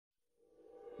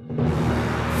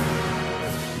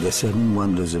The seven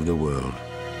wonders of the world.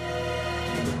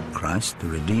 Christ the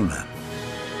Redeemer.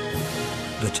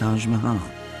 The Taj Mahal.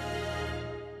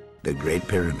 The Great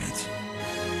Pyramids.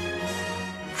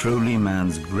 Truly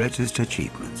man's greatest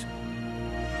achievements.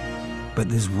 But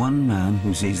there's one man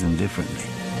who sees them differently.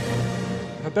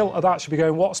 A built of that should be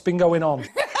going, what's been going on?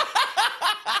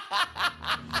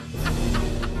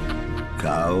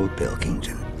 Karl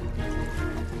Pilkington.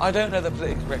 I don't know the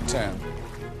politically correct term.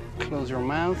 Close your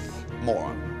mouth.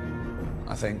 Moron,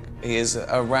 I think. He is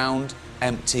a round,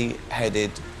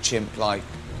 empty-headed, chimp-like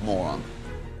moron.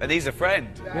 And he's a friend.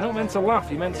 You're not meant to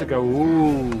laugh, you're meant to go,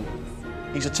 ooh.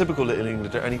 He's a typical Little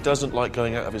Englander, and he doesn't like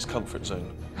going out of his comfort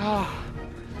zone. I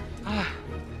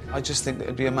just think that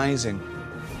it'd be amazing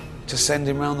to send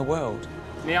him around the world.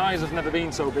 My eyes have never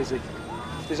been so busy.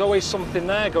 There's always something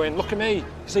there going, look at me.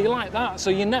 So you like that?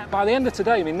 So your neck, by the end of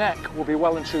today, my neck will be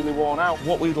well and truly worn out.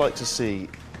 What we'd like to see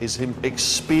is him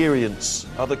experience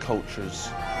other cultures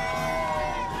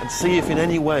and see if in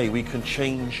any way we can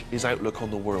change his outlook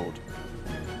on the world.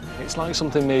 It's like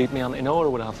something me Auntie Nora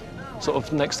would have, sort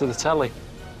of next to the telly.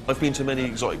 I've been to many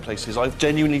exotic places. I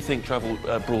genuinely think travel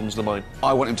broadens the mind.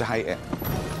 I want him to hate it.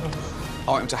 I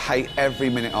want him to hate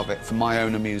every minute of it for my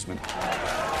own amusement.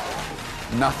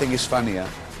 Nothing is funnier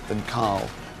than Karl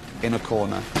in a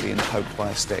corner being poked by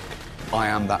a stick. I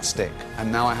am that stick.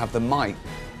 And now I have the might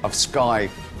of Sky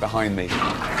behind me.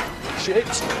 Shit!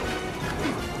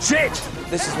 Shit!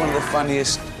 This is one of the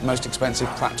funniest, most expensive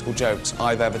practical jokes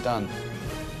I've ever done.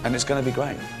 And it's going to be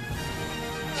great.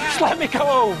 Just let me go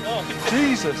home! Oh.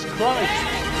 Jesus Christ!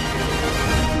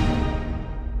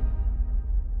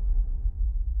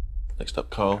 Next up,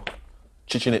 Karl.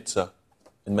 Chichen Itza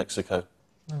in Mexico.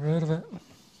 Never heard of it.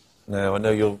 Now, I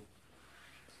know you'll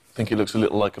think it looks a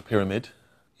little like a pyramid.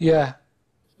 Yeah.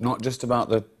 Not just about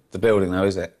the building, though,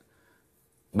 is it?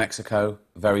 Mexico,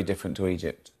 very different to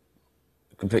Egypt.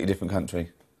 A completely different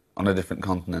country, on a different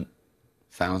continent,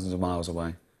 thousands of miles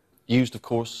away. Used, of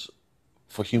course,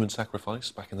 for human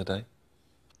sacrifice back in the day.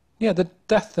 Yeah, the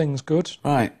death thing's good.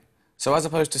 Right. So as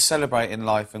opposed to celebrating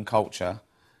life and culture,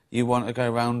 you want to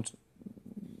go around...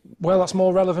 Well, that's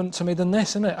more relevant to me than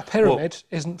this, isn't it? A pyramid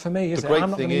isn't for me, is it?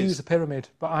 I'm not going to use a pyramid,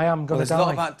 but I am going to die. There's a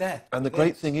lot about death. And the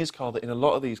great thing is, Karl, that in a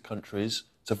lot of these countries,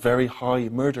 it's a very high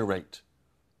murder rate.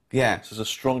 Yeah. So there's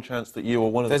a strong chance that you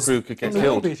or one of the crew could get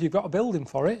killed. Maybe if you've got a building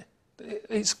for it.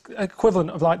 It's equivalent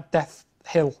of, like, Death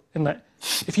Hill, isn't it?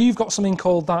 If you've got something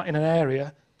called that in an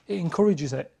area, it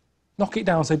encourages it. Knock it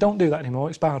down, say, don't do that anymore,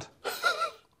 it's bad. I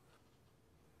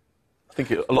think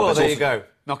a lot of there you go.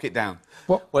 Knock it down.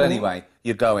 What? Well, anyway,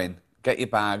 you go in, get your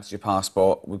bags, your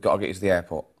passport. We've got to get you to the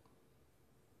airport.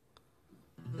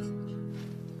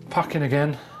 Packing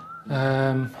again.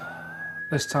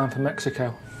 This time for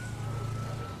Mexico.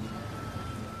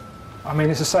 I mean,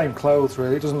 it's the same clothes,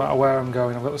 really. It doesn't matter where I'm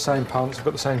going. I've got the same pants, I've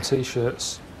got the same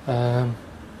T-shirts.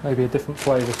 Maybe a different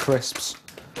flavour crisps.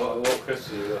 What crisps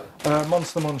have you got?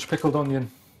 Monster Munch pickled onion.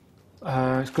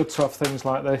 It's good to have things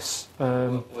like this.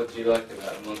 What do you like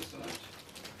about a Monster Munch?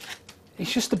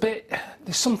 It's just a bit...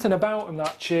 There's something about them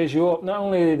that cheers you up. Not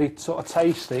only are they sort of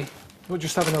tasty, but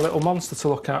just having a little monster to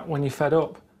look at when you're fed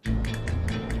up.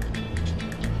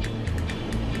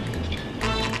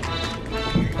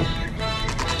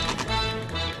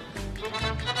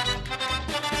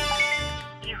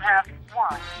 You have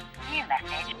one new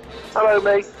message. Hello,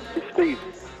 mate. It's Steve.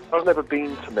 I've never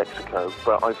been to Mexico,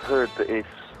 but I've heard that it's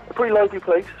a pretty lively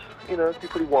place. You know, it's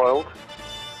pretty wild.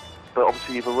 But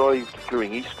obviously, you've arrived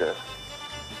during Easter.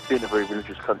 Being a very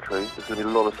religious country, there's going to be a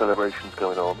lot of celebrations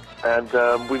going on, and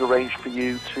we've arranged for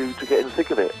you to get in the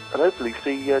thick of it, and hopefully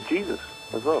see Jesus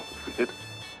as well, which would be good.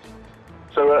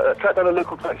 So track down a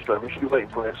local taxi driver. We should be waiting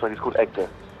for you outside. He's called Hector.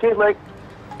 Cheers, mate.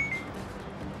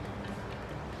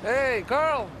 Hey,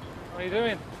 Carl. How are you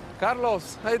doing?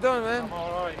 Carlos. How you doing, man? I'm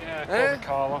all right, yeah. Eh?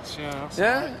 Carlos, yeah. That's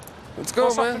Yeah? right. Let's go,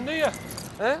 What's man. happened to you?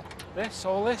 Eh?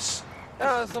 All this?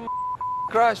 Yeah, some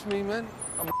crashed me, man.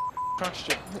 Crashed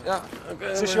you. Yeah. Okay,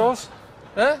 Is this man. yours?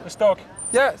 Eh? This dog?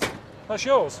 Yes. That's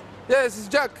yours? Yes, it's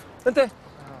Jack. Ente.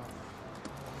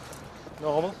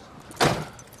 Normal.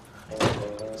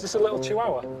 Is this a little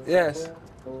chihuahua? Yes.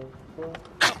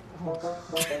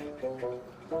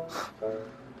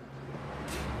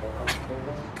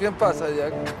 ¿Qué pasa,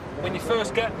 Jack? When you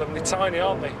first get them, they're tiny,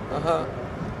 aren't they? Uh-huh.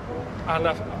 And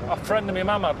a friend of my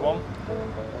mum had one,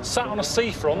 sat on a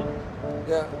seafront,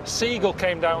 Yeah. a seagull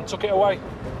came down, took it away.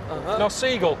 Uh-huh. No,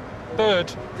 seagull,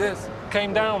 bird, Yes.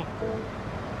 came down,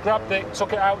 grabbed it,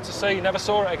 took it out to sea, never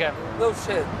saw it again. No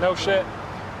shit. No shit.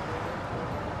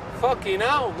 Fucking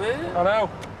hell, man. I know.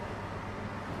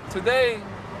 Today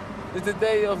is the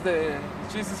day of the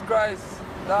Jesus Christ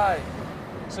die.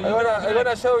 So I'm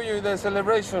gonna show you the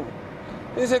celebration.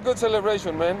 It's a good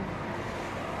celebration, man.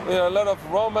 With a lot of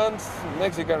romance,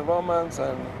 Mexican romance,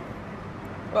 and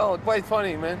well, quite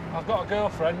funny, man. I've got a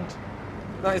girlfriend.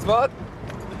 Nice bod.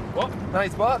 What?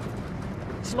 Nice bod.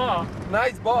 Smart.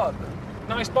 Nice bod.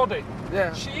 Nice body.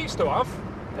 Yeah. She used to have.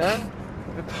 Yeah.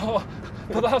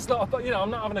 But that's not. But you know, I'm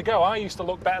not having a go. I used to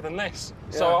look better than this.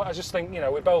 So Yeah. I just think, you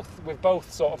know, we've both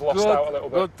sort of lost Good, out a little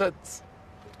bit. good tits.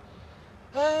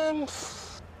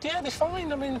 Yeah, they're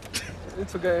fine. I mean,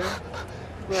 It's okay.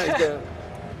 Nice girl.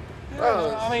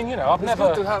 Well, I mean, you know, I've it's never.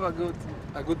 good to have a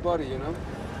good body, you know.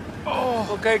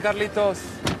 Oh. Okay, Carlitos.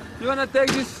 You wanna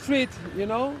take this street, you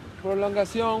know,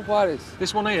 Prolongación Juárez.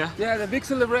 This one here. Yeah, the big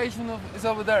celebration is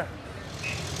over there.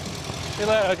 See you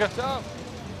later. Go. Ciao.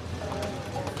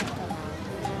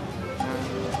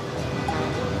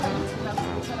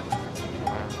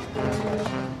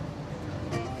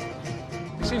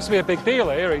 It seems to be a big deal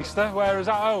here, Easter, whereas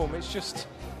at home it's just,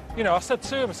 you know, I said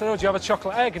to him, I said, oh, do you have a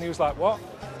chocolate egg? And he was like, what?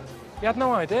 He had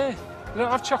no idea. You don't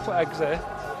have chocolate eggs here.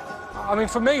 I mean,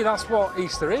 for me, that's what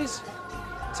Easter is.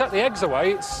 Take the eggs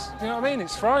away, it's, you know what I mean,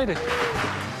 it's Friday.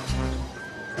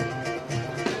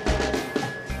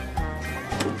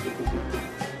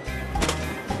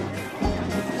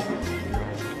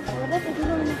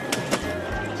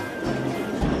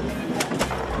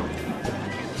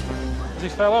 Has he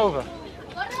fell over?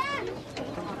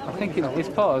 I think it's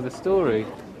part of the story.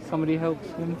 Somebody helps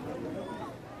him.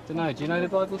 Don't know. Do you know the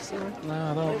Bible story? No,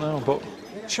 I don't know, but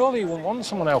surely he wouldn't want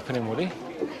someone helping him, would he?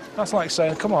 That's like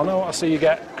saying, come on, I want to see you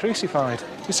get crucified.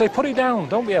 You say, put it down,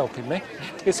 don't be helping me.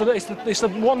 It's the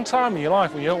one time in your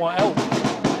life when you don't want help. Oh,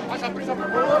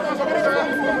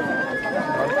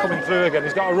 he's coming through again,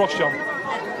 he's got a rush on.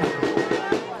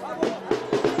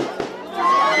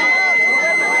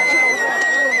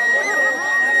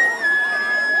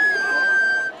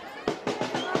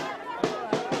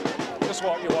 Just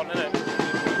what you want, innit?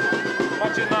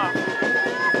 Imagine that,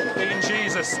 being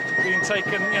Jesus, being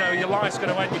taken, you know, your life's going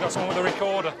to end, you've got someone with a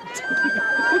recorder.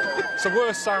 It's the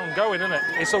worst sound going, isn't it?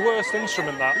 It's the worst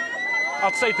instrument, that.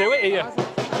 I'd say do it here.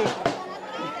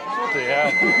 Bloody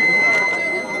hell.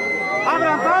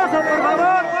 ¡Abran paso, por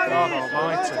favor! God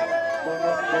almighty.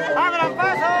 ¡Abran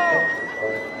paso!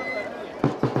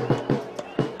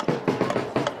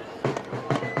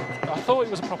 I thought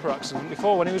it was a proper accident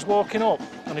before when he was walking up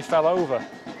and he fell over.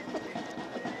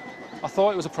 I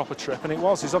thought it was a proper trip, and it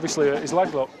was. He's obviously hurt his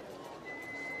leg, look.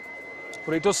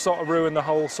 But it does sort of ruin the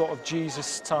whole sort of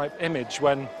Jesus-type image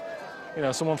when, you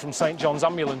know, someone from St. John's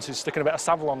Ambulance is sticking a bit of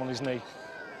Savlon on his knee.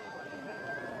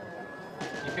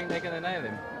 You think they're going to nail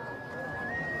him?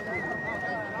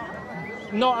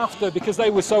 Not after, because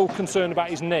they were so concerned about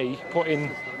his knee,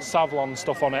 putting Savlon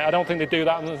stuff on it. I don't think they'd do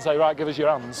that and then say, right, give us your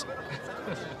hands.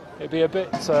 It'd be a bit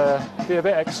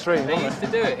extreme. They used to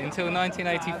do it until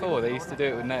 1984. They used to do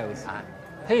it with nails.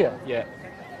 Here? Yeah.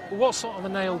 Well, what sort of a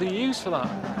nail do you use for that?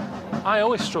 I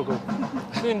always struggle.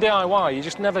 Doing DIY,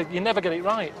 you never get it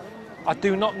right. I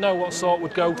do not know what sort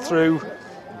would go through.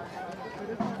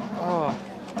 Oh.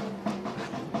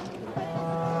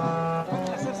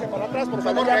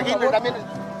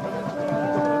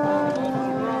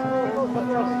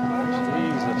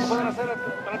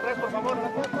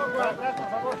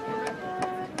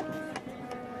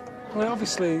 Well,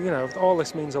 obviously, you know, all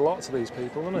this means a lot to these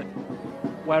people, doesn't it?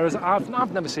 Whereas I've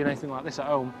never seen anything like this at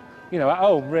home. You know, at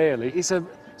home, really, it's a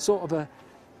sort of a...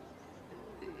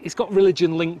 It's got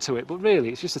religion linked to it, but really,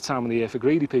 it's just a time of the year for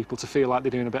greedy people to feel like they're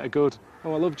doing a bit of good.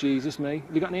 Oh, I love Jesus, me.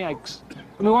 Have you got any eggs?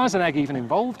 I mean, why is an egg even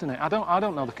involved in it? I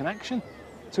don't know the connection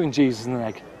between Jesus and an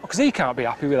egg. Because he can't be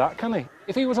happy with that, can he?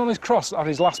 If he was on his cross on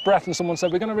his last breath and someone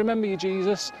said, we're going to remember you,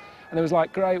 Jesus, and he was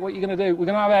like, great, what are you going to do? We're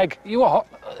going to have egg. You what?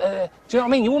 Do you know what I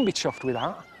mean? You wouldn't be chuffed with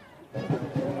that.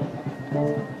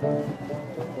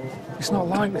 It's not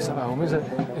like this at home, is it,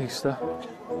 Easter?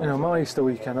 You know, my Easter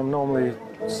weekend, I'm normally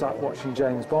sat watching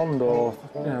James Bond or,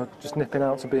 you know, just nipping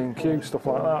out to B&Q, stuff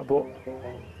like that, but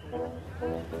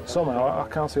somehow I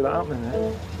can't see that happening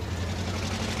here.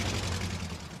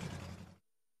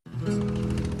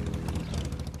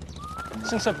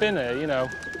 Since I've been here, you know,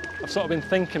 I've sort of been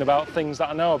thinking about things that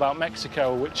I know about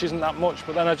Mexico, which isn't that much,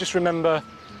 but then I just remember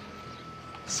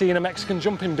seeing a Mexican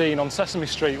jumping bean on Sesame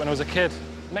Street when I was a kid.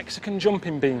 Mexican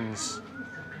jumping beans.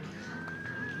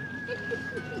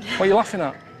 What are you laughing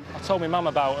at? I told my mum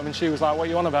about them and she was like, what are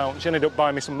you on about? She ended up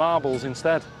buying me some marbles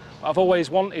instead. I've always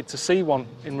wanted to see one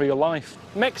in real life.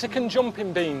 Mexican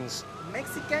jumping beans.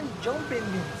 Mexican jumping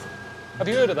beans. Have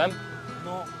you heard of them?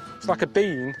 No. It's like a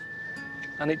bean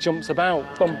and it jumps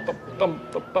about. Bump, bump,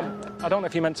 bump, bump, bump. I don't know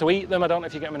if you're meant to eat them. I don't know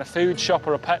if you get them in a food shop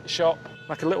or a pet shop.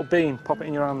 Like a little bean, pop it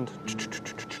in your hand.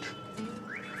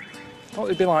 thought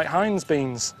they'd be like Heinz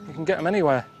beans. You can get them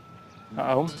anywhere at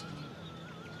home.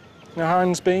 You know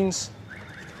Heinz beans?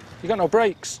 You got no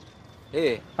brakes.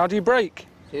 Here. How do you brake?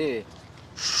 Here.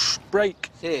 Shh, brake.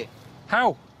 Here.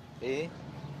 How? Here.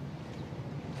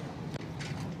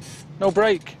 No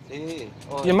brake. Here.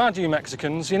 Oh. You're mad, you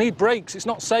Mexicans. You need brakes. It's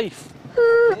not safe.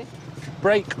 Here.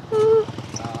 Brake.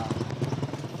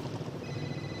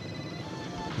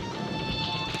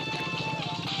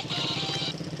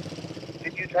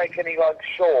 Did you take any, like,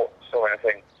 shorts or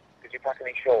anything? Did you pack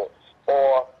any shorts?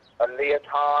 Or a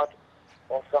leotard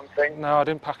or something? No, I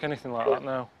didn't pack anything like that,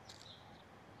 no.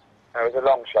 No, it was a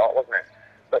long shot, wasn't it?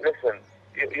 But listen,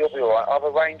 you'll be all right. I've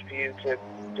arranged for you to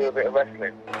do a bit of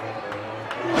wrestling.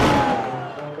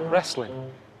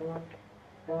 Wrestling?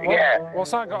 Yeah.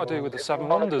 What's that got to do with the Seven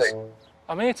Honestly. Wonders?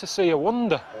 I'm here to see a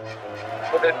wonder.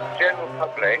 For the general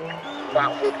public,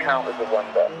 that would count as a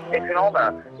wonder. It's an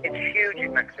honour. It's huge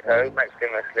in Mexico, Mexican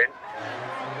wrestling.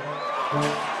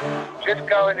 Just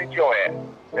go and enjoy it.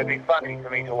 It'll be funny for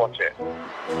me to watch it.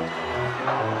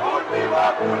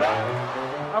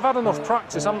 I've had enough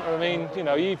practice, haven't I? I mean, you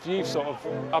know, you've sort of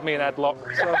had me in headlock,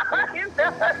 so...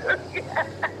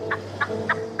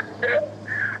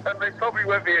 And they probably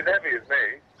won't be as heavy as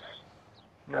me.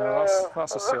 No,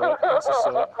 that's a cert. That's a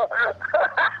cert.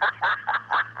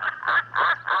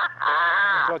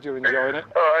 I'm glad you're enjoying it.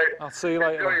 All right. I'll see you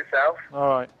later. Enjoy yourself. All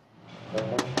right.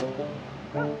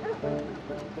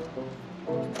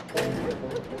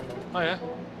 Oh, yeah?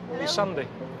 You Sandy?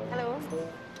 Hello.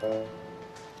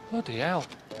 Bloody hell.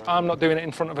 I'm not doing it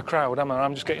in front of a crowd, am I?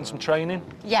 I'm just getting some training.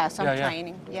 Yeah, some Yeah, yeah.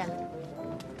 training, yeah.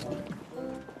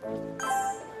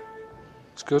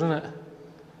 It's good, isn't it?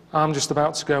 I'm just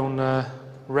about to go and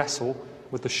wrestle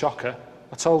with the shocker.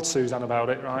 I told Suzanne about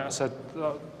it, right? I said,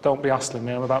 oh, don't be hassling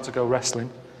me, I'm about to go wrestling.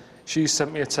 She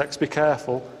sent me a text, be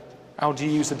careful. How do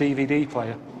you use the DVD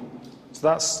player? So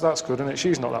that's good, isn't it?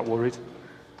 She's not that worried.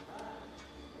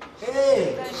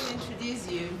 Hey! Nice to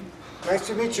introduce you. Nice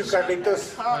to meet you,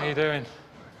 Carlitos. How are you doing?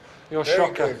 You're Very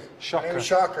Shocker. good. Shocker. My name is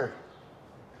Shocker.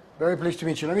 Very pleased to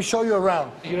meet you. Let me show you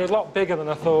around. You're a lot bigger than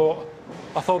I thought.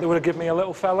 I thought they would have given me a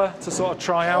little fella to sort of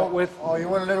try out with. Oh, you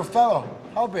want a little fellow?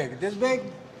 How big? This big?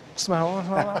 Smell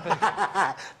not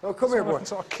that big. No, come here, boy.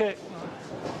 Sort of kick.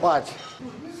 Watch.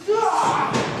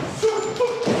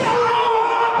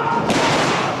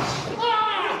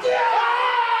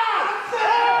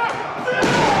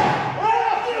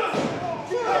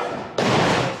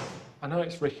 I know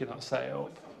it's Ricky that set it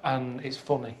up, and it's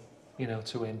funny, you know,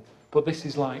 to him. But this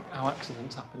is like how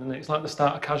accidents happen, isn't it? It's like the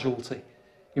start of Casualty.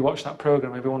 You watch that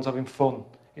programme, everyone's having fun.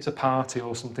 It's a party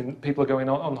or something. People are going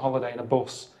on holiday in a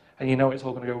bus, and you know it's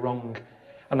all going to go wrong.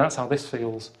 And that's how this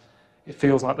feels. It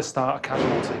feels like the start of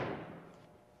Casualty.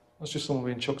 That's just someone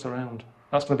being chucked around.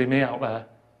 That's going to be me out there.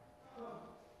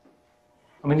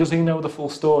 I mean, does he know the full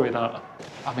story that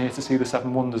I'm here to see the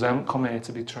Seven Wonders? I haven't come here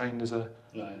to be trained as a...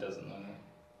 No, he doesn't know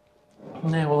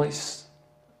that. Yeah, well, it's...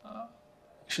 you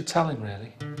should tell him,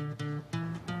 really.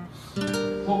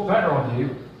 Look better on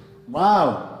you.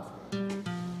 Wow.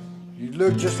 You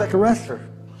look just like a wrestler.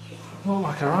 Look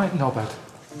like a right knobhead.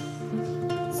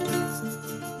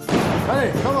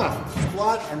 Hey, come on.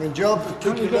 Squat and then jump and kick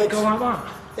Can't you your legs. go like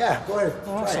that? Yeah, go ahead.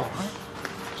 Oh, that's Try all it. right.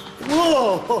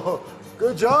 Whoa!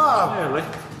 Good job. Really?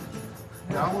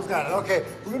 Yeah, almost got it. Okay,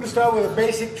 we're going to start with a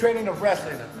basic training of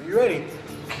wrestling. Are you ready?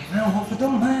 Now, what have we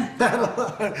done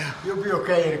there? You'll be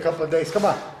okay in a couple of days. Come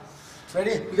on.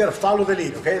 Ready? You got to follow the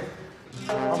lead, okay?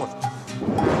 Almost.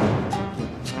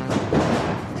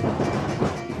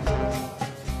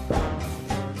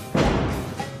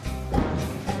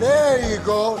 There you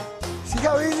go. See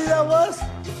how easy that was?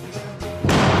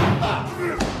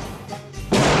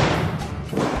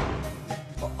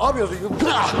 Obviously, you...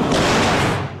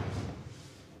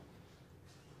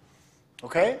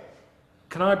 Okay?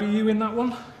 Can I be you in that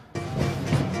one?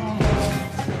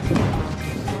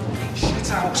 Shit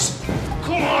house!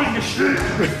 Come on, you shit!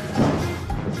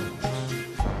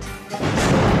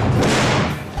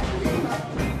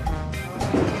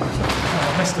 Oh,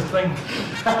 I missed a thing.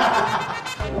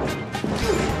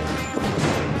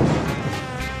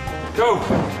 Go!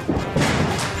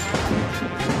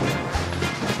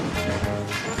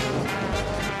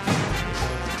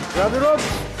 Grab it up.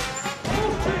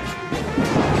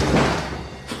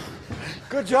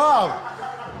 Good job.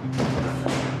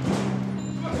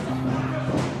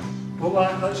 Well,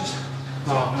 let's just...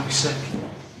 Oh, I'm gonna be sick.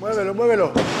 Muévelo,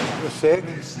 muévelo. You're sick.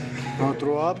 Don't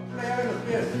throw up.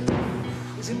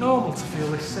 Is it normal to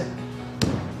feel this sick?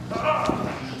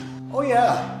 Oh,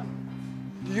 yeah.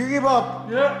 Did you give up?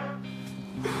 Yeah.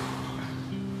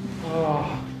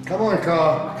 Oh, Come on,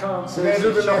 Carl. I can't You gotta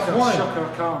do the next one. Shocker,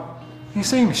 I can't. You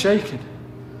see me shaking.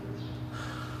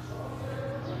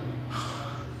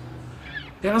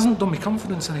 It hasn't done me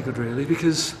confidence any good, really,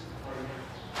 because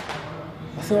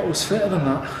I thought I was fitter than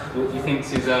that. What do you think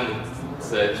Suzanne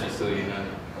said she saw you now?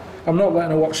 I'm not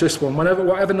letting her watch this one.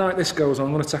 Whatever night this goes on,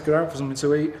 I'm going to take her out for something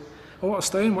to eat. I want to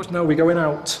stay and watch. No, we're going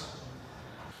out.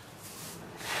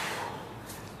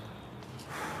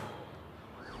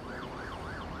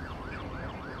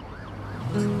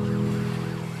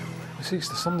 It's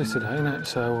Easter Sunday today, isn't it?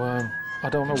 So I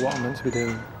don't know what I'm meant to be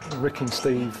doing. Rick and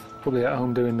Steve probably at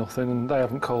home doing nothing, and they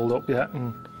haven't called up yet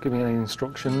and given me any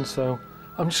instructions. So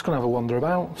I'm just going to have a wander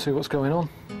about, see what's going on.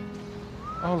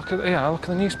 Oh, look at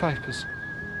the newspapers.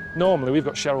 Normally we've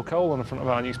got Cheryl Cole on the front of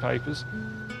our newspapers.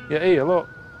 Yeah, here, look,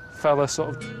 fella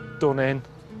sort of done in.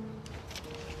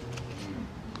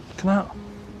 Look at that.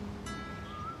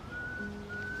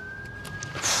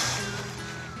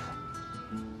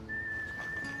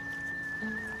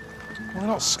 They're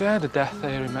not scared of death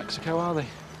here in Mexico, are they?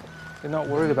 They're not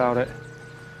worried about it.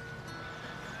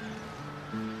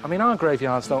 I mean, our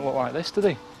graveyards don't look like this, do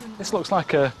they? This looks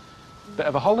like a bit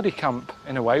of a holiday camp,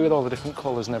 in a way, with all the different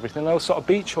colours and everything. Those sort of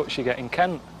beach huts you get in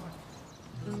Kent.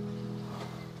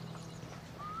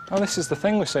 Oh, this is the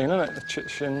thing we've seen, isn't it? The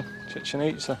Chichen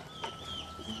Itza.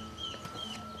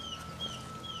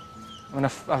 I mean,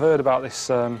 I've heard about this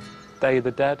Day of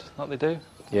the Dead that they do.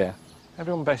 Yeah.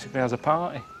 Everyone basically has a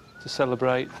party to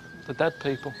celebrate the dead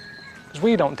people. Because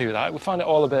we don't do that. We find it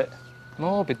all a bit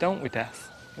morbid, don't we,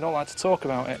 death? We don't like to talk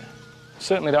about it.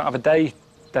 Certainly don't have a day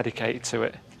dedicated to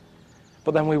it.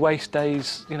 But then we waste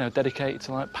days, you know, dedicated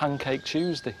to, like, Pancake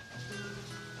Tuesday.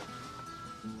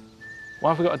 Why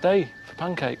have we got a day for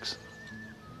pancakes?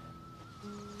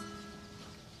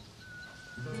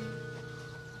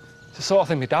 It's the sort of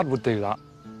thing my dad would do that.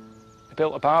 He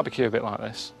built a barbecue a bit like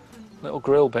this. Little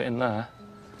grill bit in there.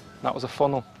 That was a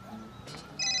funnel.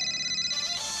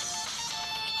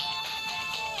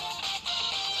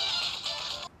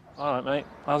 All right, mate.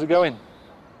 How's it going?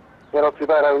 Yeah, not too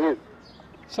bad. How are you?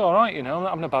 It's all right, you know. I'm not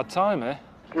having a bad time here.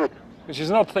 Good. Which is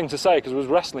an odd thing to say, because I was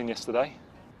wrestling yesterday.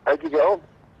 How'd you get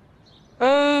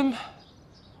on?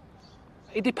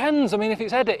 It depends. I mean, if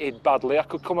it's edited badly, I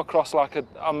could come across like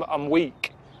I'm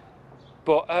weak.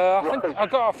 But I think I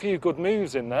got a few good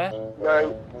moves in there.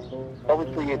 No,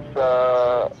 obviously it's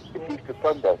Easter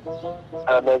Sunday,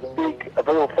 and there's a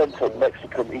very authentic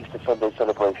Mexican Easter Sunday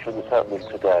celebration that's happening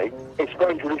today. It's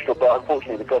very traditional, but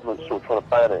unfortunately the government's sort of trying to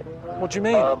ban it. What do you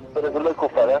mean? But there's a local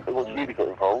fella that wants you to get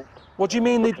involved. What do you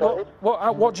mean?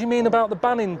 What do you mean about the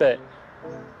banning bit?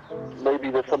 Maybe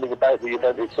there's something about the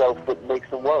event itself that makes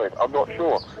them worried. I'm not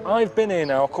sure. I've been here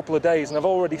now a couple of days, and I've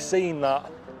already seen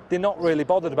that they're not really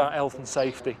bothered about health and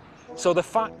safety. So the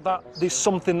fact that there's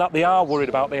something that they are worried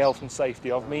about the health and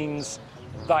safety of means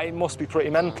that it must be pretty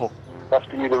mental. That's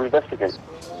for you to investigate.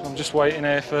 I'm just waiting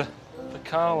here for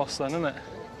Carlos then, isn't it?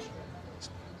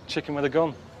 Chicken with a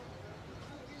gun.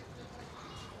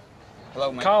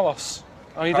 Hello, mate. Carlos,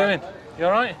 how are you doing? You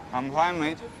all right? I'm fine,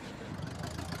 mate.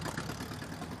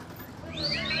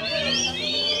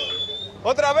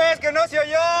 Otra vez que no se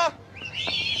oyó.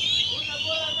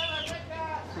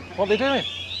 What are they doing?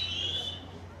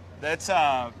 That's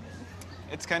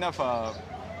it's kind of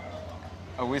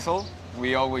a whistle.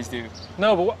 We always do.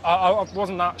 No, but I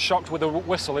wasn't that shocked with the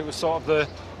whistle. It was sort of the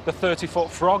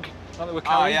 30-foot frog that they were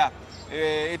carrying. Oh yeah,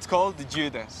 it's called the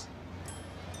Judas.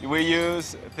 We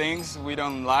use things we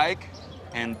don't like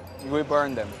and we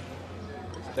burn them.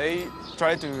 They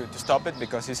try to stop it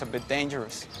because it's a bit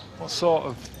dangerous. What sort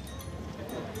of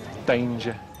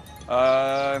danger?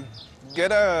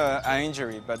 Get an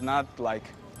injury, but not like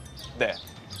death.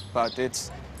 But there's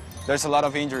a lot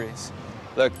of injuries.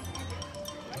 Look,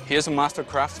 here's a master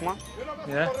craftsman.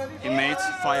 Yeah. He makes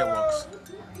fireworks.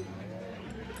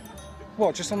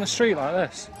 What, just on the street like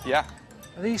this? Yeah.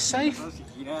 Are these safe?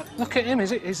 Look at him.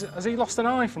 Has he lost an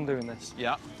eye from doing this?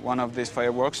 Yeah. One of these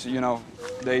fireworks, you know,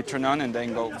 they turn on and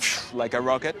then go like a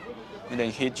rocket and then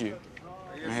hit you.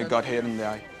 And he got hit in the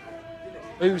eye.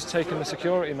 Who's taking the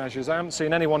security measures? I haven't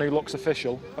seen anyone who looks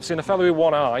official. I've seen a fellow with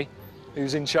one eye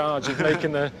who's in charge of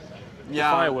making the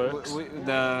fireworks.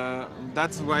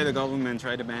 That's why the government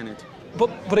tried to ban it.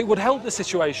 But it would help the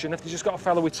situation if they just got a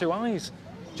fellow with two eyes. Do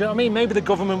you know what I mean? Maybe the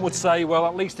government would say, well,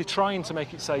 at least they're trying to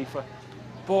make it safer.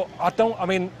 But I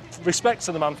mean, respect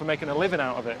to the man for making a living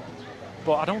out of it.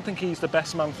 But I don't think he's the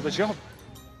best man for the job.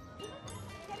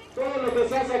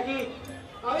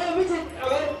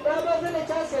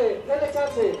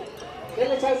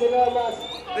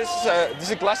 This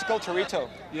is a classical chorito.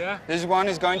 Yeah. This one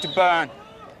is going to burn.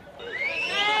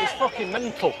 fucking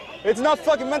mental. It's not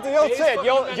fucking mental. You'll see it.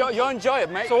 You'll enjoy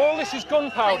it, mate. So all this is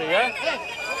gunpowder, yeah?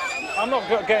 I'm not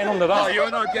getting under that. No,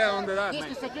 you're not getting under that,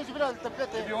 mate.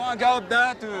 If you want to go up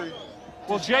there to...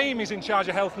 Well, Jamie's in charge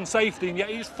of health and safety, and yet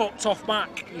he's fucked off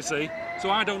back, you see. So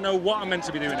I don't know what I'm meant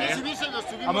to be doing here.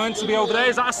 I'm meant to be over there.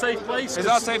 Is that a safe place? It's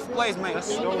our safe place, mate.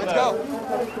 Let's go. Where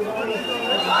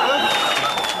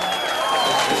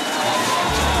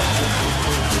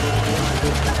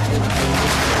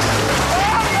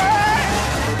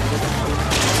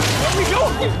are we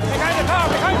going? Behind the car,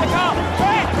 behind the car!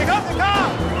 Hey, behind the car!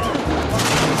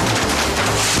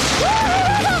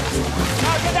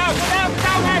 Now, get down,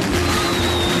 mate!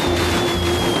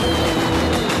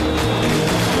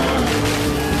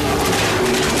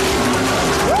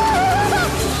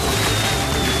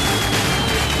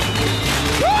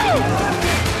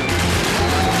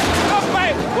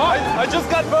 What? I just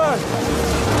got burned.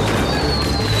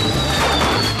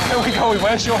 Where are we going?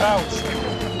 Where's your house?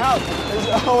 House?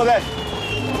 It's over there.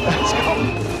 Let's go.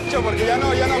 Yo, porque ya no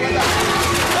aguanta.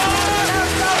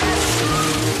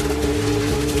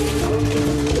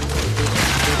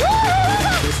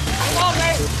 Come on,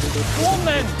 mate. Go on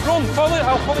then. Run, follow it.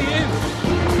 I'll follow you.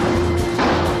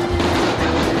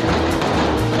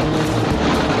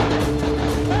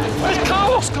 Where's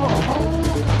Carlos gone?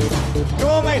 Come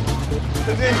on, mate.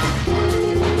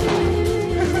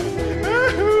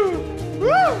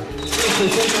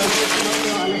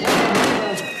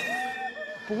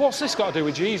 But what's this got to do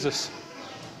with Jesus?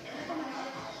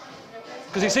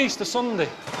 Because it's Easter Sunday.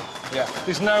 Yeah.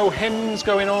 There's no hymns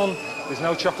going on. There's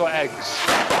no chocolate eggs.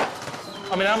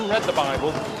 I mean, I haven't read the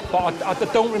Bible, but I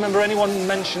don't remember anyone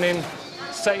mentioning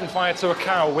setting fire to a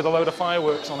cow with a load of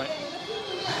fireworks on it.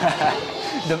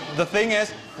 The thing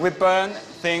is, we burn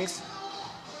things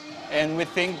and we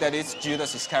think that it's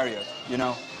Judas Iscariot, you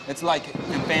know? It's like a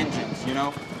vengeance, you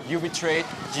know? You betrayed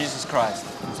Jesus Christ,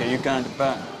 so you're going to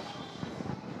burn.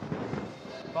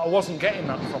 But I wasn't getting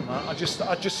that from that. I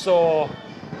just saw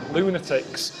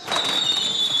lunatics.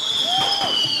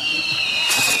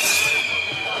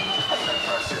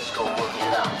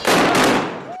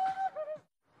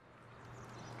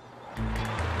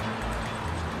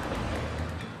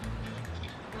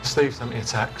 Steve sent me a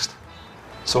text,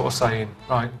 sort of saying,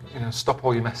 right, you know, stop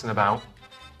all your messing about,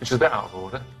 which is a bit out of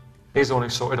order. He's the one who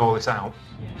sorted all this out.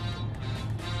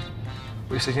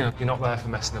 But he said, you know, you're not there for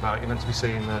messing about, you're meant to be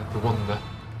seeing the wonder.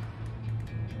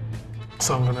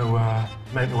 So I'm going to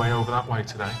make my way over that way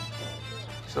today.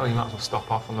 So you might as well stop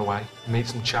off on the way, meet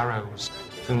some charros.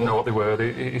 Didn't know what they were.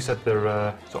 He said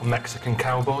they're sort of Mexican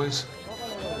cowboys.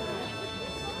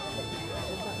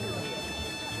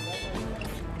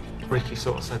 Ricky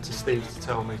sort of said to Steve to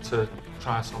tell me to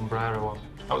try a sombrero on.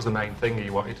 That was the main thing he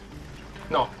wanted.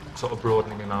 Not sort of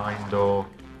broadening my mind or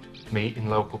meeting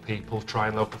local people,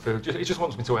 trying local food. He just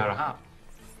wants me to wear a hat.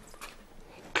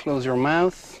 Close your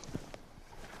mouth.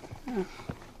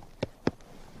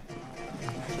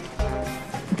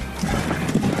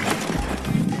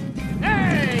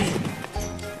 Hey!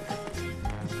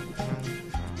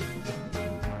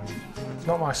 It's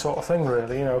not my sort of thing,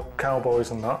 really, you know,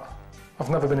 cowboys and that. I've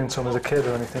never been into them as a kid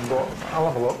or anything, but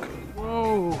I'll have a look.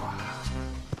 Whoa!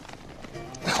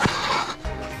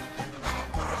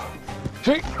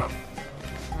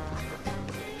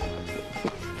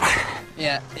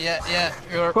 Yeah.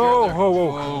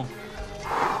 Whoa.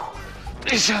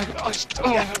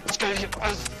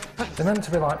 They're meant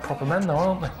to be like proper men, though,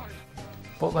 aren't they?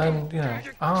 But then, you know,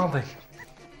 are they?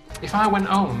 If I went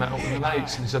home and met up with my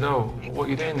mates and said, oh, what are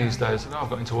you doing these days? I said, oh, I've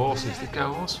got into horses. They'd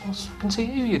go, what's happened to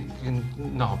you, you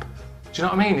knob? Do you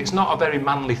know what I mean? It's not a very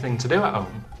manly thing to do at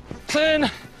home. Turn!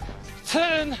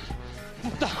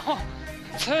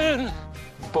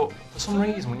 But for some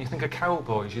reason, when you think of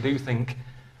cowboys, you do think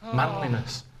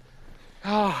manliness.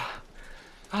 But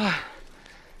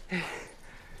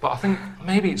I think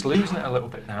maybe it's losing it a little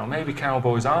bit now. Maybe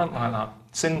cowboys aren't like that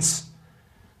since,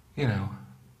 you know,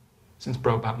 since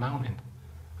Brokeback Mountain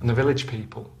and the village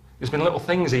people. There's been little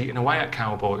things eating away at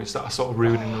cowboys that are sort of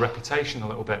ruining the reputation a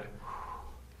little bit.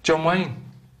 John Wayne,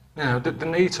 you know,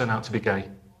 didn't he turn out to be gay?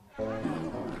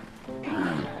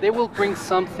 They will bring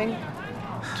something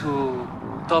to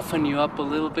toughen you up a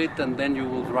little bit, and then you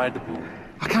will ride the bull.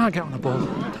 I can't get on a bull.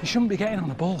 You shouldn't be getting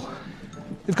on a bull.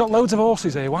 They've got loads of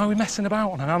horses here. Why are we messing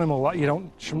about on an animal that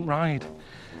you shouldn't ride?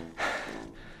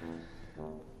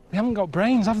 They haven't got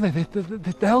brains, have they?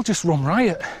 They'll just run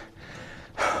riot.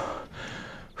 I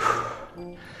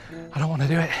don't want to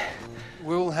do it.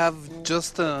 We'll have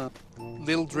just a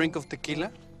little drink of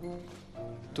tequila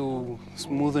to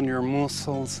smoothen your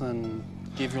muscles and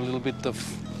give you a little bit of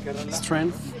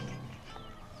strength.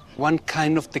 one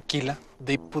kind of tequila.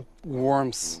 They put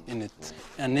worms in it.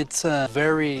 And it's a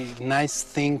very nice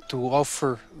thing to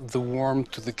offer the worm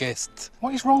to the guest.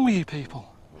 What is wrong with you people?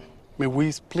 May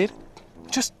we split it?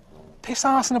 Just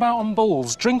piss-arsing about on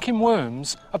bulls, drinking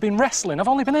worms. I've been wrestling. I've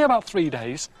only been here about 3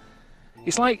 days.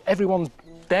 It's like everyone's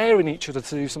daring each other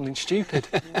to do something stupid.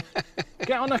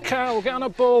 Get on a cow, get on a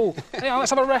bull. Hey, let's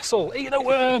have a wrestle. Eat a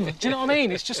worm. Do you know what I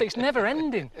mean? It's just, it's never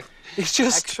ending. It's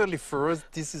just... Actually, for us,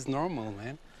 this is normal,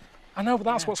 man. I know, but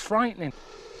that's what's frightening.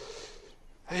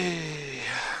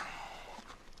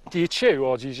 Do you chew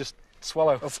or do you just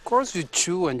swallow? Of course you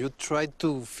chew and you try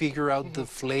to figure out the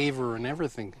flavor and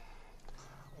everything.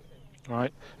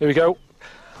 Right, here we go.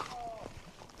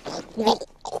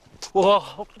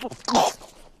 Whoa.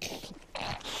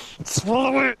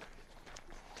 Swallow it.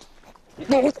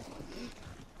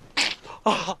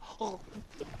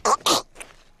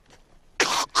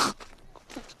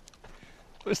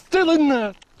 It's still in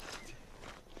there.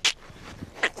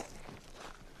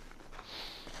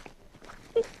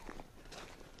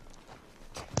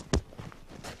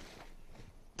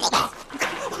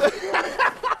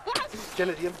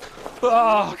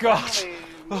 Oh, God.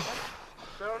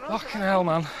 Fucking hell,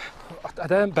 man. I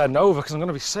don't bend over because I'm going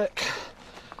to be sick.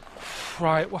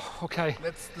 Right, well, OK.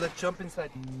 Let's jump inside.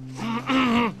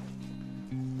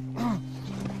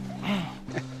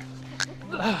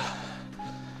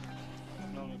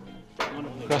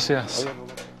 Gracias.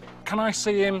 Can I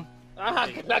see him?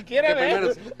 ¿La quiere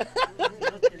ver?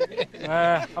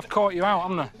 I've caught you out,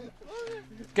 haven't I?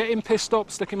 Get him pissed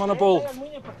up, stick him on a bull.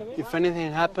 If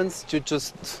anything happens, you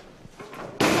just...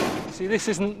 See, this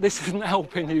isn't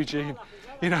helping, Eugene.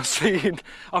 You know, seeing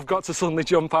I've got to suddenly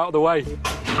jump out of the way.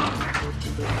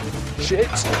 Shit!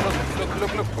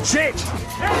 Look. Shit!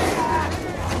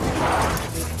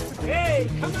 Hey,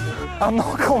 come on! I'm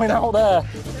not coming out there.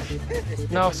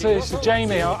 No, seriously,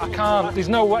 Jamie, I can't. There's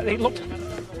no way. Look,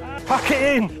 pack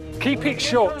it in. Keep it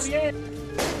shut.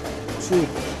 See,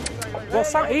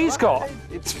 what's that he's got?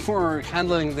 It's for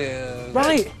handling the...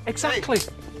 Right, exactly.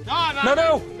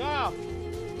 No.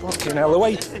 Fucking hell,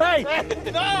 wait. Hey!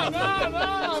 No.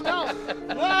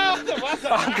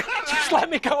 Just let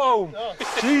me go home. No.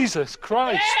 Jesus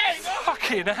Christ. Hey, no.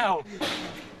 Fucking hell.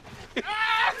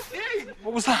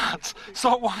 What was that?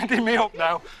 Stop winding me up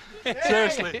now.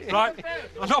 Seriously, right?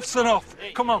 Enough's enough.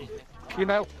 Come on. You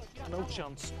know, no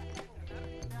chance.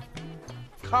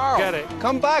 Carl, get it.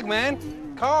 Come back, man.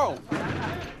 Carl,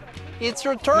 it's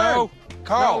your turn. No,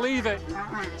 Carl. No, leave it.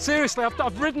 Seriously,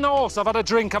 I've ridden a horse, I've had a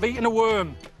drink, I've eaten a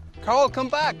worm. Carl, come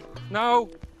back. No.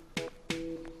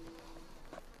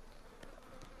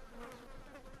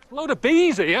 Load of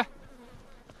bees here.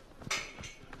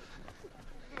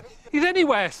 Is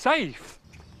anywhere safe?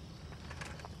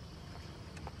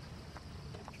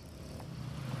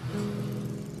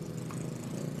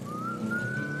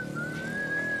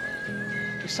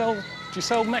 Do you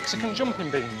sell Mexican jumping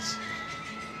beans?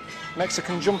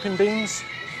 Mexican jumping beans?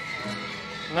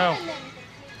 No.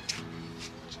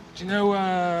 Do you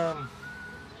know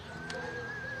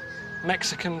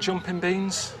Mexican jumping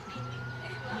beans?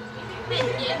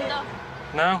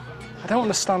 No? I don't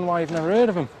understand why you've never heard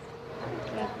of them.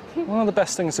 One of the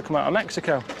best things to come out of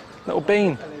Mexico. Little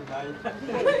bean.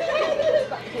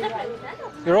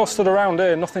 You're all stood around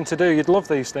here, nothing to do. You'd love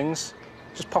these things.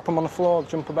 Just pop them on the floor,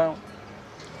 jump about.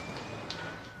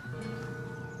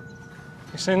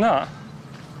 You seen that?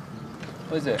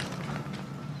 What is it?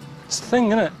 It's the thing,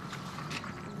 isn't it?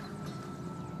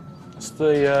 It's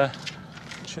the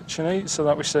Chichen Itza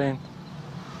that we're seeing.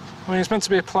 I mean, it's meant to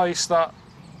be a place that,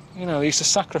 you know, they used to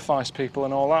sacrifice people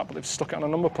and all that, but they've stuck it on a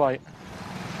number plate.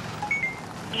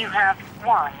 You have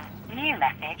one new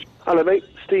message. Hello, mate.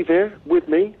 Steve here, with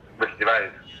me.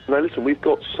 Now, listen, we've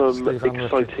got some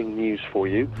exciting news for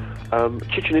you.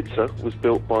 Chichen Itza was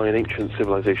built by an ancient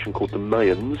civilization called the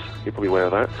Mayans. You're probably aware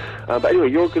of that. But anyway,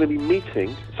 you're going to be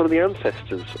meeting some of the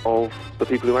ancestors of the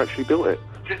people who actually built it.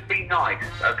 Just be nice,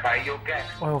 OK? You'll get...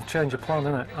 Well, change of plan,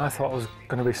 innit? I thought I was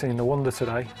going to be seeing the wonder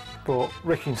today, but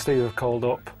Ricky and Steve have called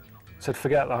up, said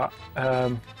forget that.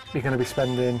 You're going to be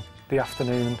spending the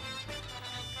afternoon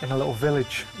in a little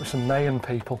village with some Mayan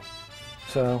people.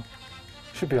 So...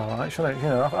 should be all right, shouldn't it? You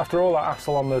know, after all that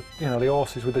hassle on the, you know, the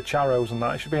horses with the charros and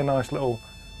that, it should be a nice little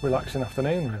relaxing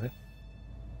afternoon, really.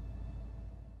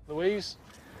 Louise?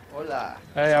 Hola.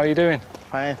 Hey, how are you doing?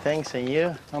 Fine, thanks, and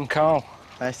you? I'm Carl.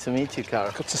 Nice to meet you,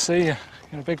 Carl. Good to see you.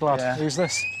 You're a big lad. Yeah. Who's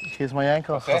this? He's my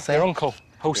uncle, Jose. Your uncle?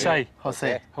 Jose? Yeah.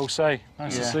 Jose. Jose.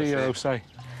 Nice to see you, Jose.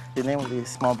 The name of this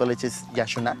small village is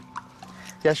Yaxuna.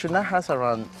 Yaxuna has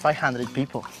around 500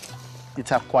 people.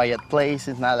 It's a quiet place,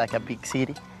 it's not like a big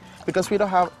city. Because we don't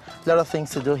have a lot of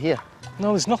things to do here.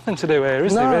 No, there's nothing to do here,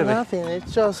 is there, really? No, nothing.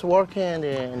 It's just working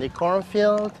in the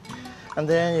cornfield, and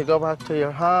then you go back to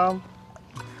your home.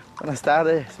 Buenas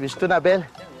tardes. Viste una belle?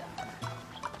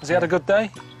 Has he had a good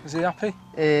day? Is he happy?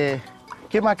 ¿Qué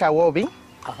me acabó bien?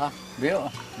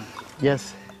 Real?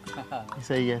 Yes. He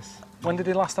said yes. When did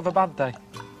he last have a bad day?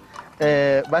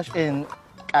 Back in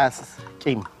as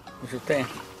Kim.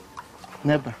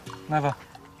 Never. Never.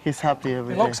 He's happy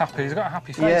every He day. looks happy. He's got a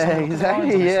happy face. Yeah, Look at the exactly.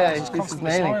 lines on his Yeah, face. He's he's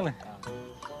constantly smiling. smiling.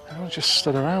 Everyone just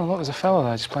stood around. Look, there's a fella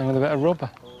there just playing with a bit of rubber.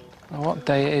 Now, what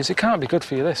day it is? It can't be good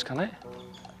for you, this, can it?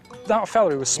 That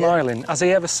fella who was smiling, has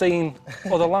he ever seen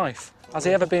other life? Has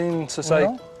he ever been to say...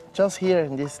 No, just here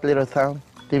in this little town,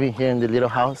 living here in the little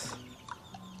house.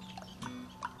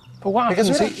 But what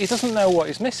happens? He doesn't know what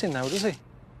he's missing now, does he?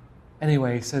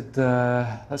 Anyway, he said,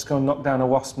 let's go and knock down a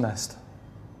wasp nest.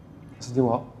 I said, do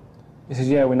what? He said,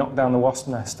 yeah, we knock down the wasp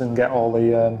nest and get all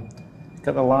the,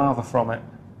 get the larva from it.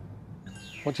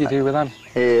 What do you do with them?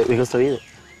 We go to eat it.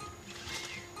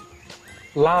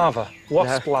 Larva?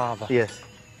 Wasp larva? Yes.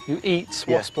 You eat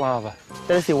wasp larva?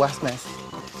 There is a wasp nest.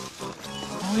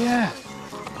 Oh, yeah.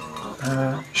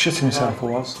 Shitting himself, I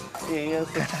was.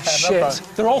 Shit.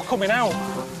 They're all coming out.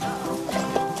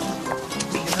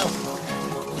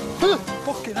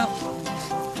 Fucking hell.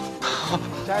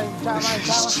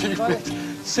 Stupid.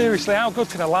 Seriously, how good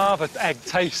can a larva egg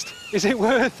taste? Is it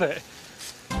worth it?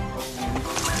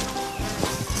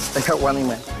 I got one in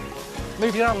my...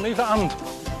 Move your hand, move that hand.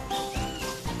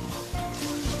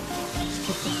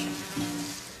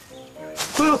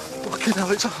 Fucking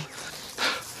hell, it's on.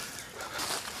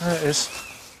 There it is.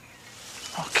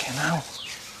 Fucking hell.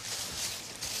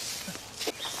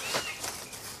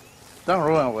 Don't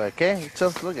ruin it, okay?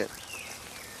 Just look at it.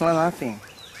 No, nothing.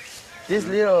 These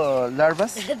little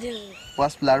larvas,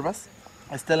 wasp larvas,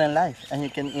 are still in life, and you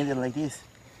can eat it like this.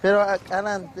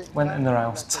 Went in their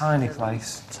house, tiny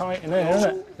place. Tight in here, isn't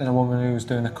it? Then a woman who was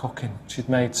doing the cooking, she'd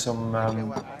made some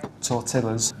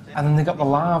tortillas, and then they got the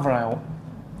larva out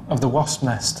of the wasp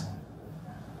nest.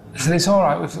 She said, it's all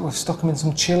right, we've stuck them in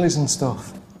some chilies and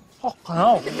stuff. Fucking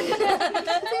hell.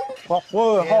 That's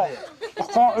really hot. I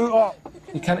can't eat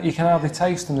that. You can hardly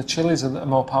taste them, the chilies are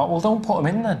more powerful. Well, don't put them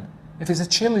in then. If it's the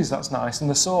chilies, that's nice, and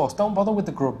the sauce, don't bother with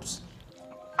the grubs.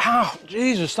 Ow,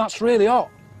 Jesus, that's really hot.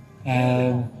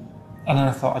 And then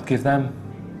I thought I'd give them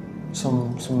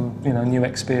some new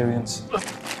experience.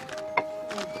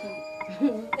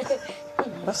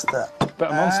 What's that? Bit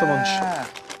of Monster Munch.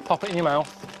 Pop it in your mouth.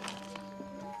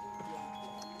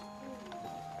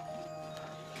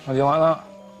 How do you like that?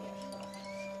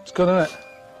 It's good, isn't it?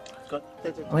 Good.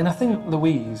 I mean, I think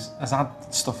Louise has had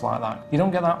stuff like that. You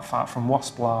don't get that fat from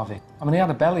wasp larvae. I mean, he had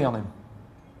a belly on him.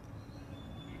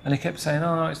 And he kept saying,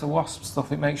 oh, no, it's the wasp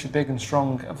stuff, it makes you big and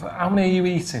strong. How many are you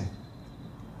eating?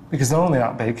 Because they're only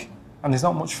that big, and there's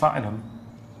not much fat in them.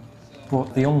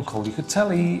 But the uncle, you could tell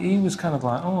he was kind of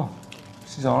like, oh,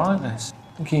 this is all right, this.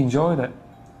 I think he enjoyed it.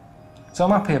 So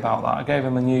I'm happy about that. I gave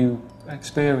him a new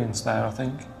experience there, I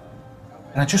think.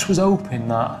 And I just was hoping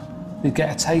that they'd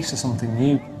get a taste of something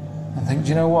new. And think, do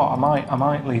you know what, I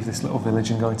might leave this little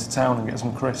village and go into town and get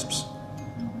some crisps.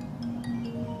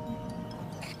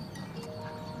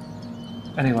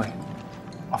 Anyway,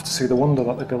 I have to see the wonder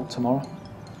that they built tomorrow.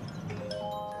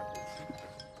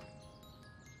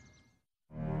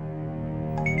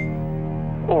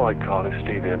 All right, Karl, it's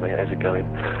Steve here, mate. How's it going?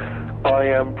 I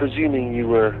am presuming you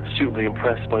were suitably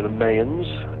impressed by the Mayans,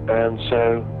 and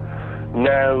so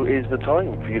now is the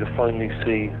time for you to finally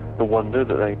see the wonder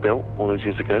that they built all those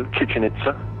years ago, Chichen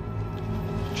Itza.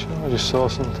 Sure, I just saw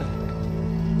something.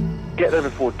 Get there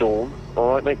before dawn,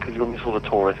 all right, mate, because you'll miss all the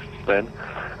tourists then.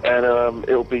 And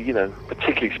it'll be,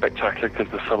 particularly spectacular because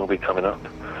the sun will be coming up.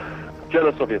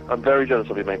 Jealous of you. I'm very jealous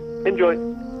of you, mate. Enjoy.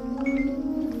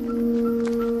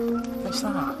 What's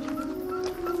that?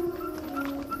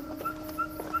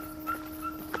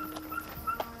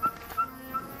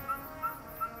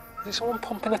 Is someone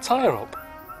pumping a tyre up?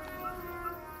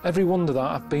 Every wonder that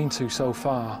I've been to so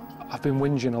far, I've been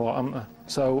whinging a lot, haven't I?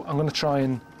 So I'm going to try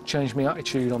and change my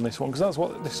attitude on this one, because that's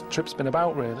what this trip's been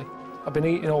about, really. I've been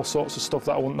eating all sorts of stuff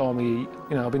that I wouldn't normally eat.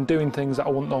 I've been doing things that I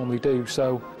wouldn't normally do,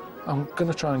 so I'm going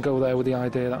to try and go there with the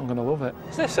idea that I'm going to love it.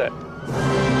 Is this it?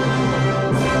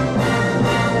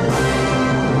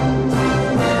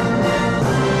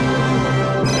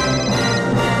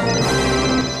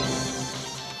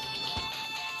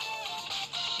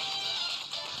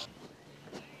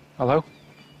 Hello?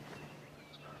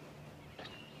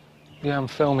 Yeah, I'm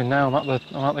filming now. I'm at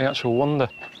the actual wonder.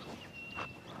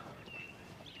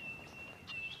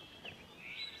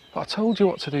 But I told you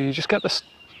what to do. You just get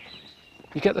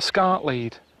the SCART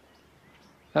lead.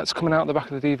 That's coming out the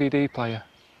back of the DVD player.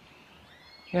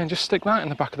 Yeah, and just stick that in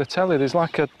the back of the telly. There's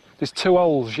 2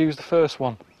 holes, use the first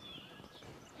one.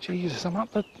 Jesus, I'm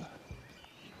at the...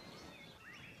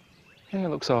 Yeah, it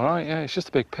looks all right, yeah, it's just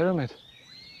a big pyramid.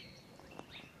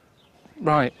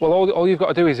 Right, well, all you've got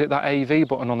to do is hit that AV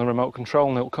button on the remote control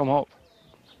and it'll come up.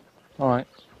 All right.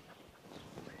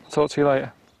 Talk to you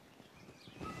later.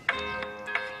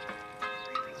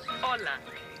 Hola.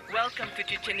 Welcome to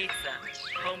Chichen Itza,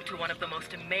 home to one of the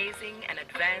most amazing and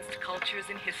advanced cultures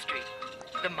in history,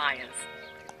 the Mayas.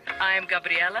 I am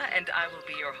Gabriela, and I will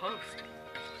be your host.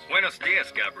 Buenos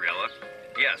dias, Gabriela.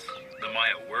 Yes, the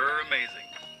Maya were amazing.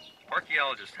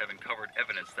 Archaeologists have uncovered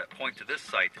evidence that point to this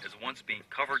site as once being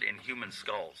covered in human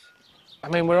skulls. I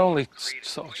mean, we're only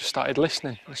sort of just started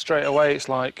listening, and straight away it's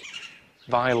like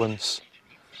violence.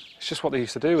 It's just what they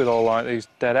used to do with all like these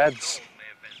dead heads.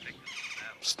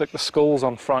 Stick the skulls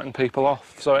on, frighten people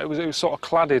off. So it was sort of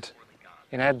cladded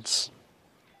in heads.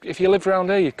 If you live around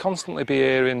here, you'd constantly be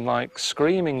hearing like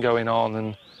screaming going on,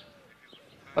 and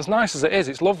as nice as it is,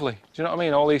 it's lovely. Do you know what I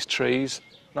mean? All these trees,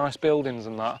 nice buildings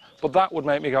and that. But that would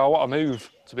make me go, I want to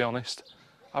move, to be honest.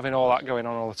 Having all that going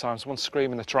on all the time. Someone's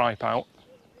screaming the tripe out.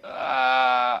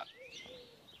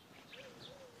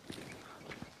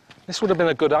 This would have been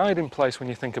a good hiding place when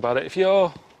you think about it. If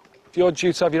you're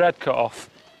due to have your head cut off,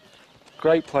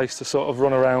 great place to sort of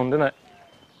run around, isn't it?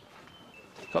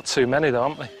 Got too many though,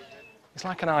 haven't we? It's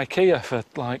like an IKEA for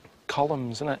like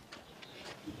columns, isn't it?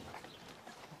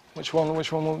 Which one do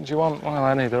you want? Well,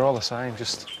 any, they're all the same,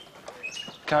 just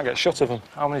can't get shut of them.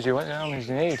 How many do you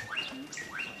need?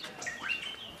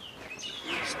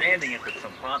 Standing at the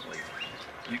Tzompantli,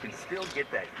 you can still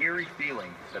get that eerie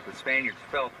feeling that the Spaniards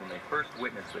felt when they first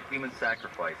witnessed the human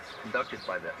sacrifice conducted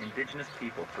by the indigenous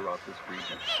people throughout this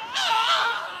region.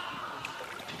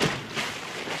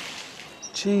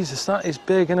 Jesus, that is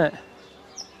big, isn't it?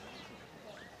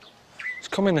 It's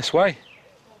coming this way.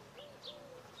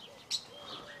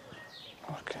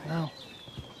 Okay, now.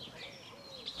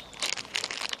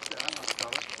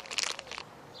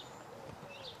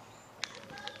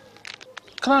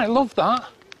 Can I love that?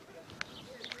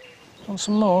 Want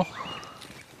some more?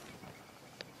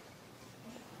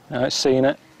 Yeah, it's seen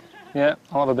it. Yeah,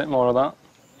 I'll have a bit more of that.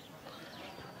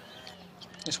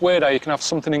 It's weird how you can have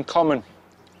something in common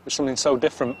with something so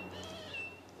different.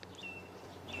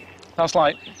 That's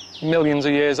like millions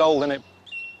of years old, isn't it?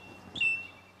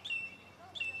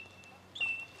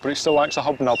 But it still likes a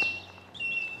hobnob.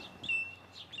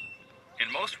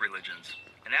 In most religions,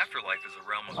 an afterlife is a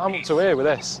realm of I'm up peace. to here with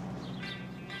this.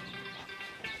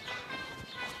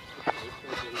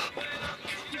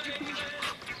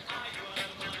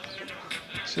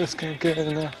 Just can't get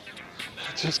enough.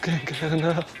 Just can't get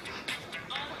enough.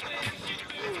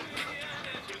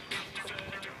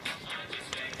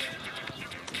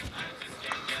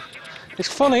 It's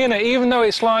funny, isn't it? Even though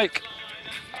it's like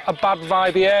a bad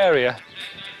vibey area,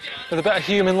 with a bit of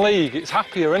human league, it's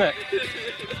happier, isn't it?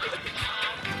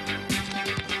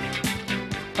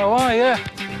 Oh, aye, yeah.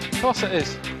 Of course it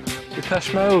is.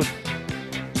 Depeche Mode.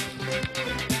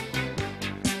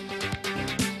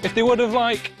 If they would have,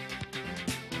 like,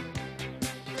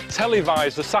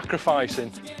 televised the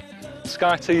sacrificing,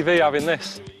 Sky TV having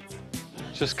this.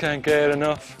 Just can't get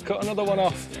enough. Cut another one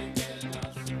off.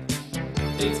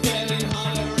 It's getting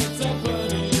hotter, it's a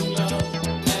burning love,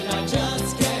 and I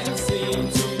just can't seem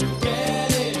to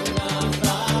get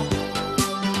enough.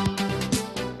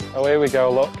 Oh, here we go,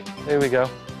 look. Here we go.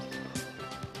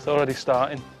 It's already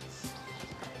starting.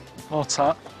 More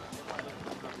tat.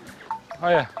 Oh,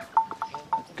 yeah.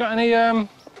 Got any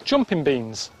jumping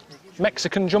beans?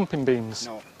 Mexican jumping beans?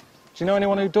 No. Do you know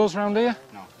anyone who does round here?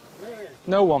 No.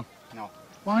 No one? No.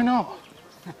 Why not?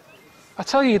 I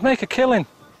tell you, you'd make a killing.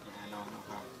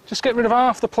 Just get rid of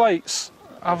half the plates.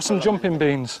 Have some jumping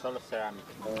beans.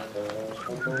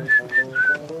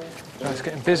 It's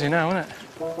getting busy now, isn't it?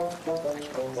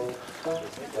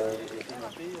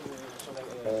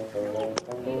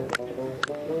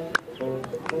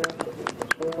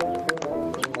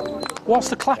 What's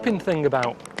the clapping thing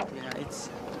about? Yeah, it's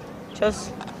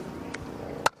just...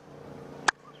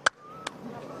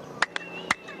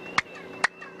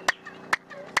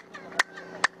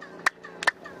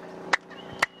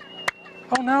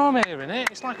 Oh, now I'm hearing it.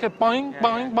 It's like a boing,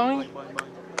 boing, boing.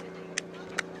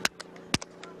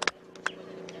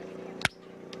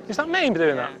 Is that me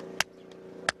doing that?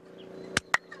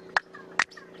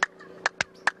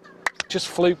 Just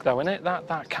fluke though, innit?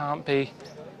 That can't be.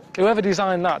 Whoever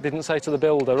designed that didn't say to the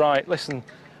builder, right, listen,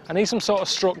 I need some sort of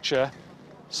structure,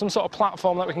 some sort of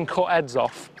platform that we can cut heads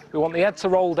off. We want the head to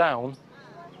roll down,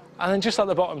 And then just at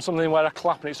the bottom, something where I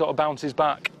clap and it sort of bounces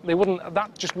back.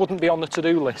 That just wouldn't be on the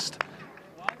to-do list.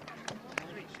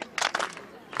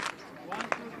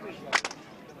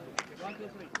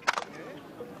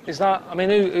 Is that, I mean,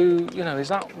 is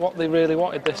that what they really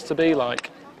wanted this to be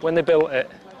like when they built it?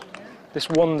 This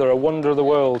wonder, a wonder of the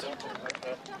world.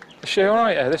 Is she all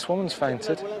right here? This woman's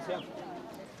fainted.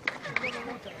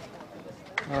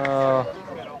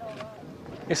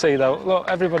 You see, though, look,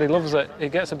 everybody loves it.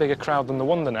 It gets a bigger crowd than the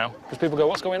wonder now, because people go,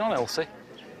 what's going on, Elsie?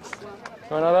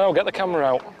 Going, I don't know, get the camera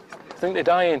out. I think they're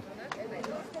dying.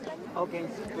 Okay.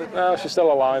 No, she's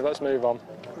still alive. Let's move on.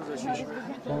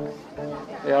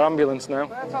 Yeah, ambulance now.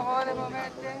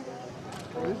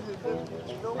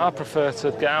 I prefer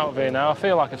to get out of here now. I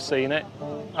feel like I've seen it.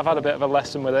 I've had a bit of a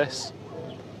lesson with this.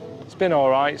 It's been all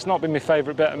right. It's not been my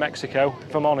favourite bit of Mexico,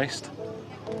 if I'm honest.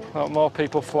 Got more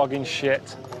people flogging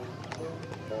shit.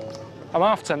 I'm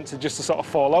half tempted just to sort of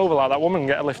fall over like that woman and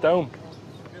get a lift home.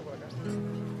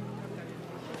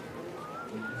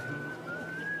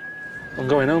 I'm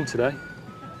going home today.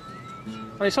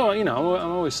 And it's all right, you know,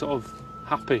 I'm always sort of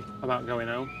happy about going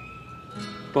home.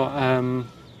 But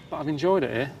I've enjoyed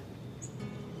it here.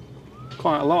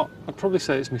 Quite a lot. I'd probably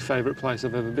say it's my favourite place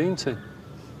I've ever been to.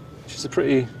 Which is a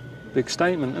pretty big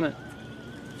statement, isn't it?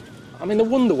 I mean, the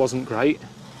wonder wasn't great.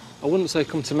 I wouldn't say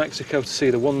come to Mexico to see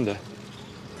the wonder.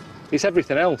 It's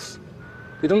everything else.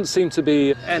 There doesn't seem to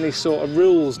be any sort of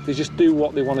rules. They just do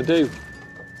what they want to do.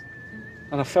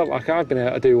 And I felt like I've been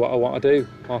able to do what I want to do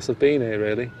whilst I've been here,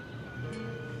 really.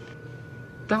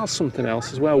 That's something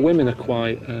else as well. Women are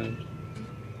quite,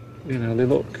 you know, they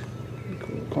look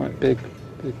quite big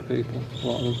people, a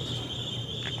lot of them.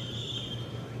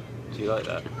 Do you like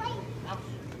that?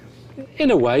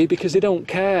 In a way, because they don't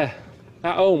care.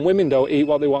 At home, women don't eat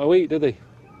what they want to eat, do they?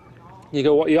 You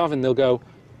go, what are you having? They'll go,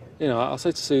 you know, I'll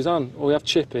say to Suzanne, well, we have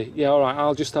chippy. Yeah, all right,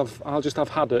 I'll just have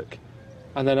haddock.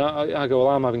 And then I go,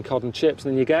 well, I'm having cod and chips.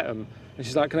 And then you get them. And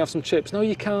she's like, can I have some chips? No,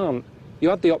 you can't. You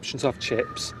had the option to have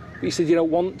chips, but you said you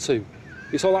don't want to.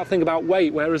 It's all that thing about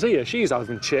weight, whereas here, she's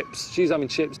having chips. She's having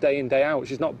chips day in, day out.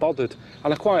 She's not bothered.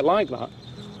 And I quite like that.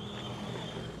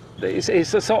 It's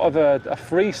a sort of a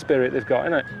free spirit they've got,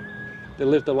 isn't it? They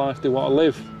live the life they want to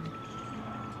live,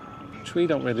 which we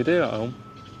don't really do at home.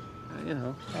 You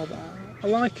know, I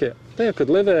like it. I think I could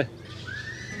live here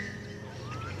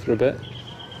for a bit.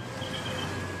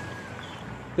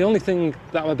 The only thing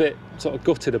that I'm a bit sort of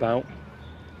gutted about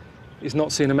is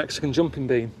not seeing a Mexican jumping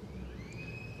bean.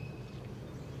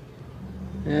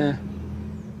 Yeah.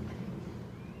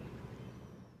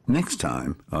 Next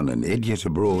time on An Idiot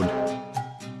Abroad.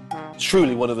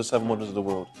 Truly one of the 7 wonders of the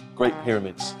world. Great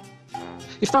Pyramids.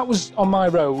 If that was on my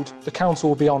road, the council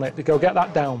would be on it. They'd go, get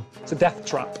that down. It's a death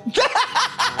trap.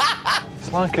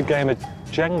 It's like a game of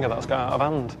Jenga that's got out of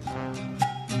hand.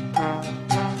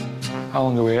 How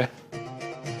long are we here?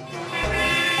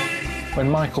 When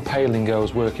Michael Palin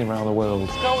goes working around the world,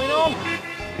 what's going on?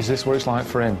 Is this what it's like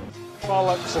for him?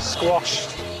 Bollocks are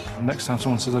squashed. Next time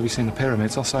someone says, have you seen the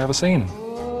pyramids? I'll say, have I seen them?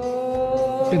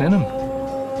 Been in them.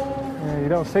 Yeah, you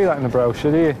don't see that in the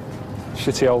brochure, do you?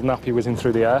 Shitty old nappy whizzing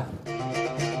through the air.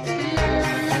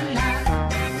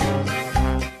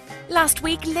 Last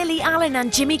week, Lily Allen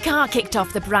and Jimmy Carr kicked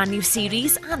off the brand new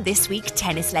series, and this week,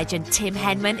 tennis legend Tim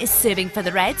Henman is serving for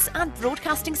the Reds, and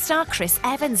broadcasting star Chris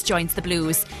Evans joins the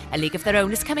Blues. A League of Their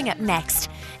Own is coming up next.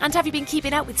 And have you been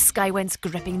keeping up with Sky One's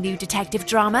gripping new detective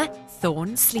drama?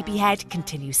 Thorne, Sleepyhead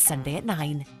continues Sunday at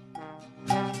 9.